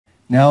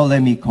Now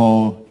let me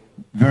call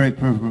very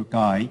purple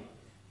guy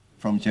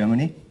from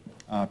Germany,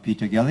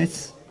 Peter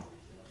Gölitz.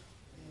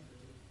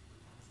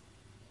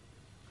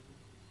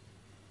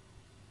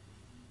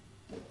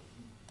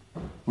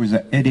 Who is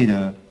the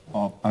editor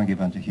of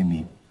Angewandte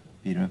Chemie.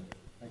 Peter.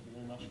 Thank you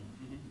very much.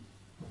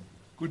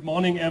 Good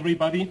morning,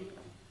 everybody.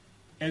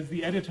 As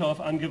the editor of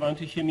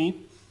Angewandte Chemie,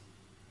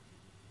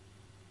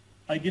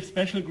 I give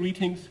special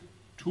greetings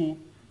to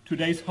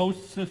today's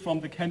hosts from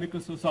the Chemical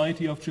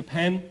Society of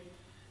Japan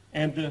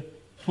and the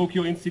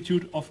Tokyo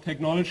Institute of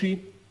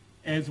Technology,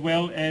 as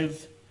well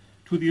as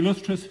to the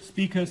illustrious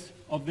speakers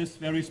of this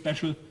very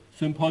special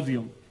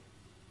symposium.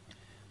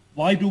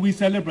 Why do we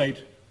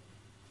celebrate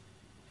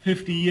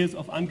 50 years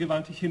of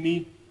Angewandte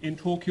Chemie in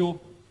Tokyo,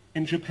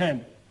 in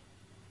Japan?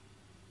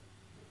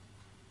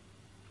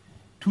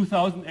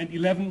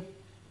 2011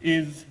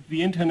 is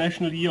the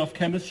International Year of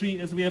Chemistry,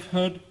 as we have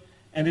heard,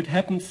 and it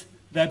happens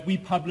that we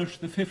publish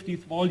the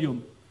 50th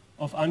volume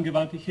of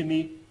Angewandte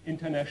Chemie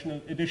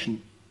International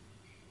Edition.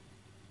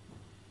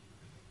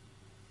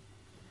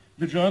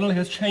 The journal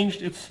has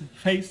changed its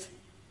face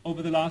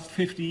over the last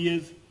 50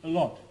 years a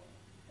lot.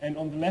 And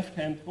on the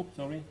left-hand,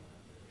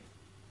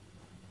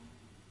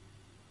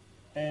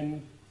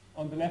 and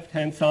on the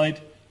left-hand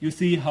side, you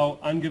see how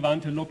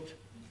Angewandte looked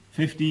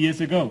 50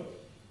 years ago.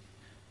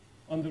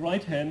 On the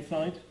right-hand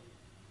side,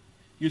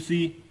 you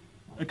see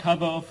a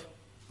cover of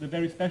the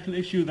very special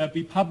issue that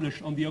we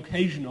published on the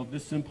occasion of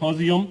this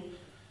symposium.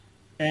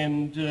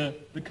 And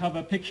the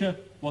cover picture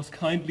was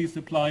kindly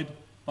supplied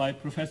by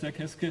Professor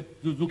Keisuke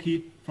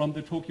Suzuki from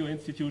the Tokyo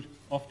Institute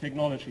of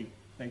Technology.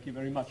 Thank you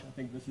very much. I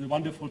think this is a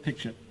wonderful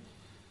picture.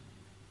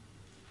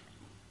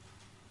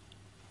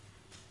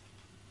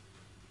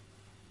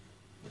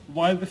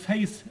 While the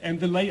face and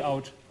the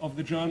layout of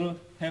the journal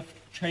have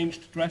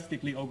changed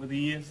drastically over the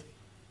years,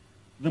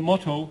 the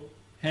motto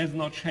has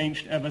not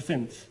changed ever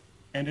since,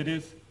 and it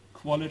is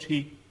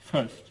quality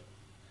first.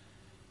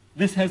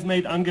 This has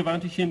made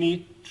Angewandte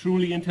Chemie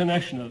truly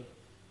international,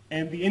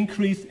 and the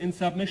increase in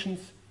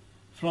submissions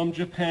from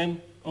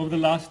Japan over the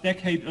last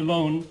decade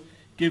alone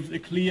gives a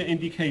clear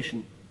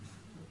indication.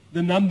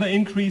 The number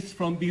increased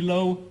from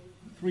below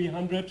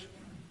 300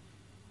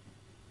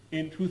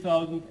 in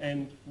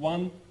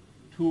 2001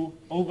 to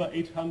over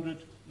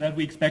 800 that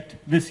we expect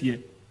this year.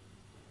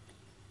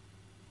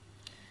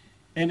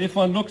 And if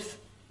one looks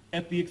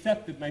at the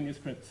accepted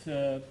manuscripts,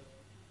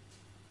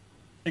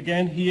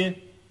 again here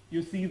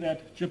you see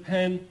that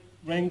Japan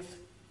ranks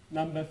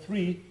number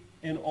 3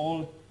 in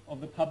all of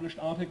the published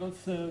articles,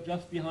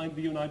 just behind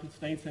the United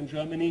States and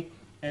Germany,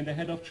 and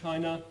ahead of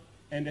China,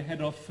 and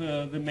ahead of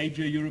the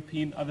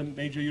other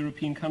major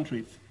European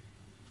countries.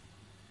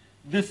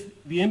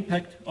 The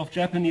impact of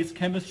Japanese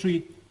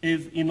chemistry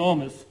is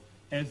enormous,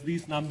 as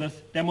these numbers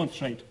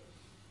demonstrate.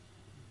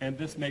 And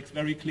this makes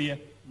very clear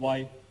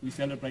why we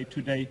celebrate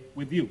today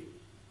with you.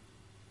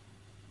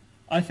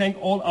 I thank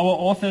all our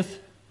authors,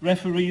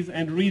 referees,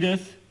 and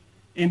readers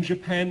in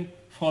Japan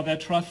for their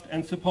trust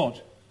and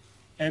support,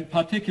 and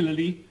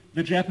particularly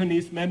the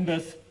Japanese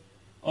members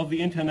of the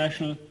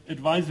International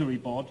Advisory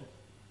Board.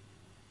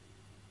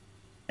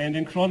 And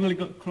in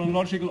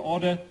chronological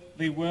order,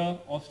 they were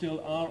or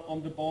still are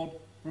on the board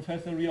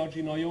Professor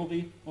Ryoji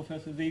Noyori,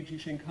 Professor Seiji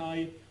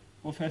Shinkai,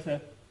 Professor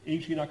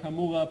Eiichi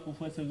Nakamura,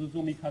 Professor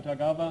Suzumi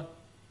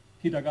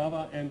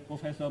Kitagawa, and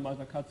Professor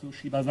Masakatsu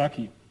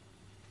Shibazaki.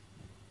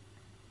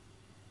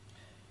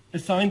 A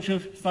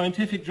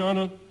scientific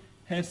journal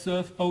has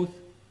served both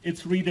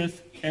its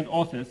readers and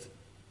authors.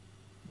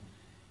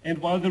 And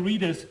while the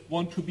readers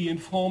want to be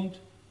informed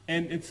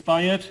and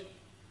inspired,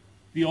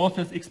 the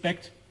authors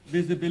expect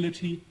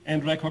visibility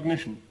and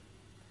recognition.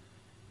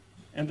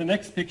 And the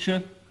next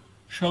picture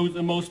shows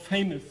the most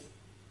famous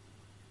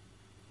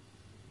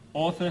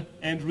author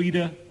and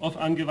reader of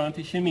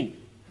Angewandte Chemie.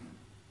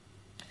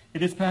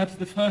 It is perhaps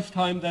the first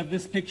time that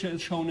this picture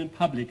is shown in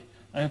public.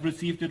 I have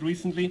received it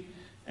recently,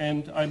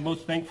 and I'm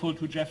most thankful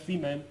to Jeff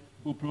Seaman,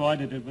 who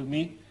provided it with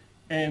me.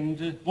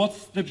 And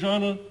what's the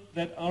journal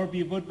that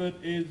R.B. Woodward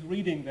is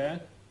reading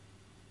there?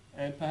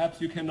 And perhaps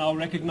you can now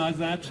recognize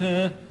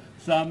that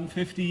some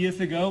 50 years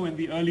ago, in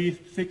the early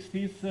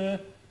 60s,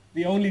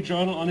 the only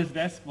journal on his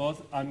desk was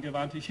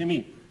Angewandte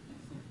Chemie.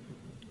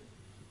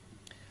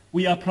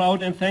 We are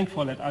proud and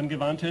thankful at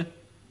Angewandte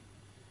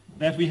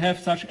that we have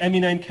such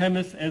eminent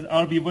chemists as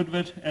R.B.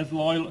 Woodward, as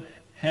loyal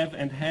have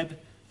and had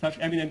such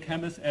eminent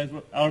chemists as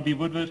R.B.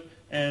 Woodward,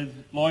 as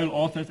loyal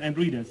authors and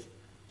readers.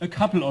 A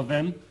couple of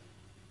them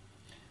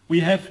we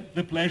have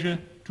the pleasure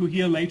to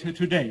hear later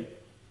today,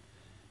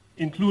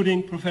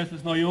 including Professor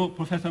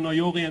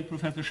Noyori and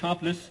Professor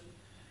Sharpless,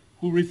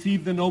 who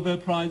received the Nobel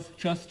Prize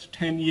just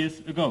 10 years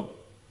ago,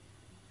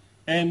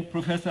 and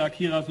Professor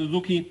Akira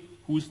Suzuki,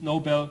 whose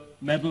Nobel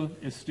medal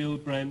is still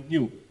brand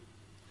new.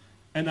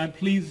 And I'm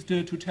pleased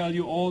to tell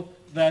you all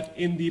that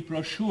in the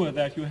brochure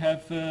that you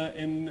have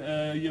in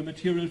your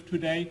materials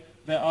today,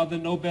 there are the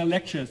Nobel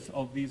lectures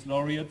of these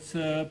laureates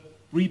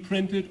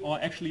reprinted, or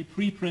actually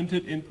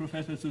pre-printed in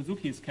Professor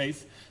Suzuki's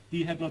case.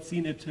 He had not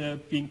seen it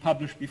being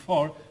published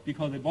before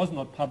because it was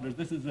not published.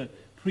 This is a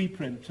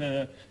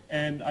preprint.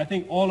 And I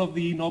think all of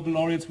the Nobel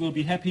laureates will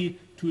be happy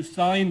to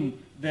sign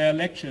their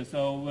lecture.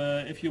 So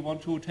if you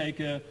want to take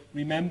a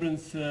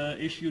remembrance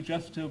issue,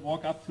 just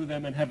walk up to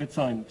them and have it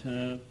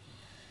signed.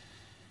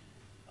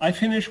 I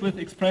finish with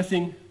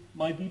expressing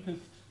my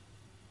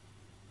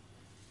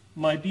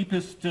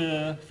deepest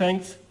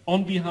thanks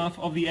on behalf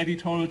of the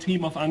editorial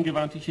team of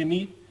Angewandte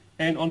Chemie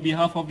and on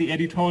behalf of the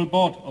editorial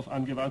board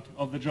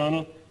of the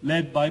journal,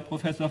 led by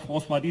Professor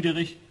François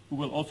Diederich, who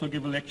will also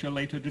give a lecture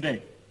later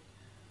today.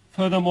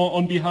 Furthermore,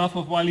 on behalf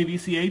of Wiley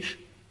VCH,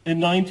 a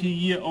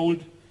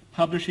 90-year-old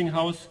publishing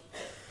house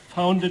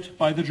founded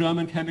by the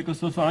German Chemical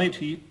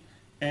Society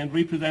and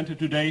represented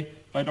today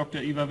by Dr.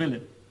 Eva Wille,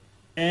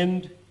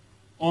 and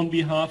on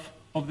behalf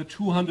of the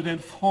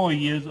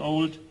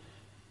 204-year-old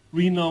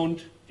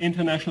renowned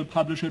international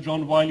publisher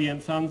John Wiley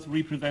 & Sons,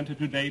 represented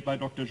today by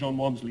Dr. John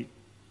Walmsley.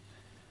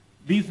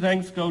 These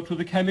thanks go to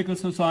the Chemical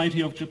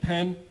Society of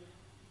Japan,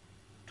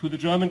 to the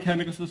German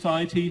Chemical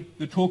Society,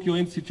 the Tokyo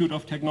Institute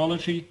of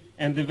Technology,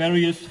 and the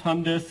various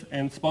funders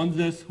and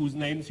sponsors whose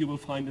names you will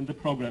find in the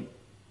program.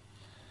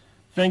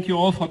 Thank you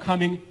all for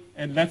coming,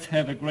 and let's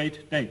have a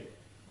great day.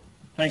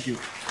 Thank you.